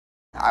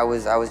I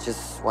was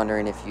just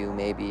wondering if you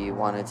maybe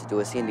wanted to do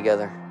a scene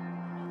together.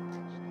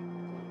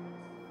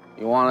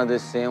 You wanted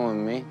this scene with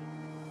me?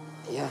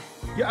 Yeah.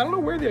 Yeah, I don't know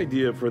where the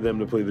idea for them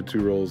to play the two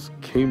roles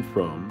came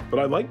from, but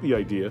I like the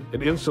idea.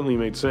 It instantly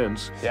made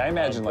sense. Yeah, I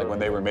imagine like when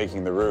they were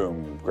making The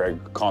Room, Greg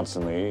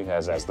constantly,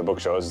 as the book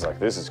shows, is like,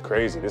 this is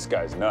crazy, this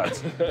guy's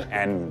nuts.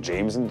 And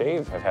James and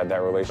Dave have had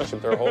that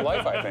relationship their whole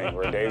life, I think,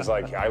 where Dave's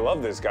like, I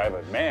love this guy,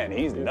 but man,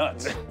 he's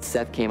nuts.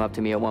 Seth came up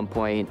to me at one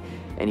point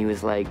and he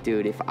was like,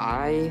 dude, if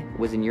I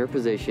was in your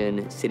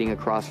position sitting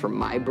across from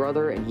my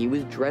brother and he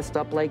was dressed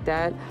up like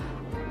that,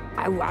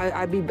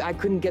 I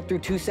couldn't get through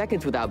 2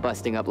 seconds without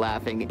busting up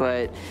laughing.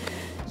 But,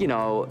 you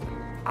know,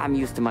 I'm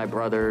used to my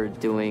brother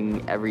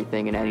doing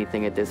everything and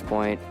anything at this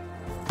point.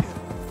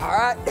 All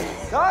right.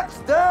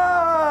 Touchdown!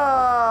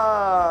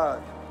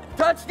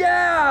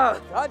 Touchdown!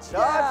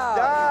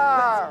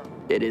 Touchdown!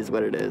 It is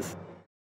what it is.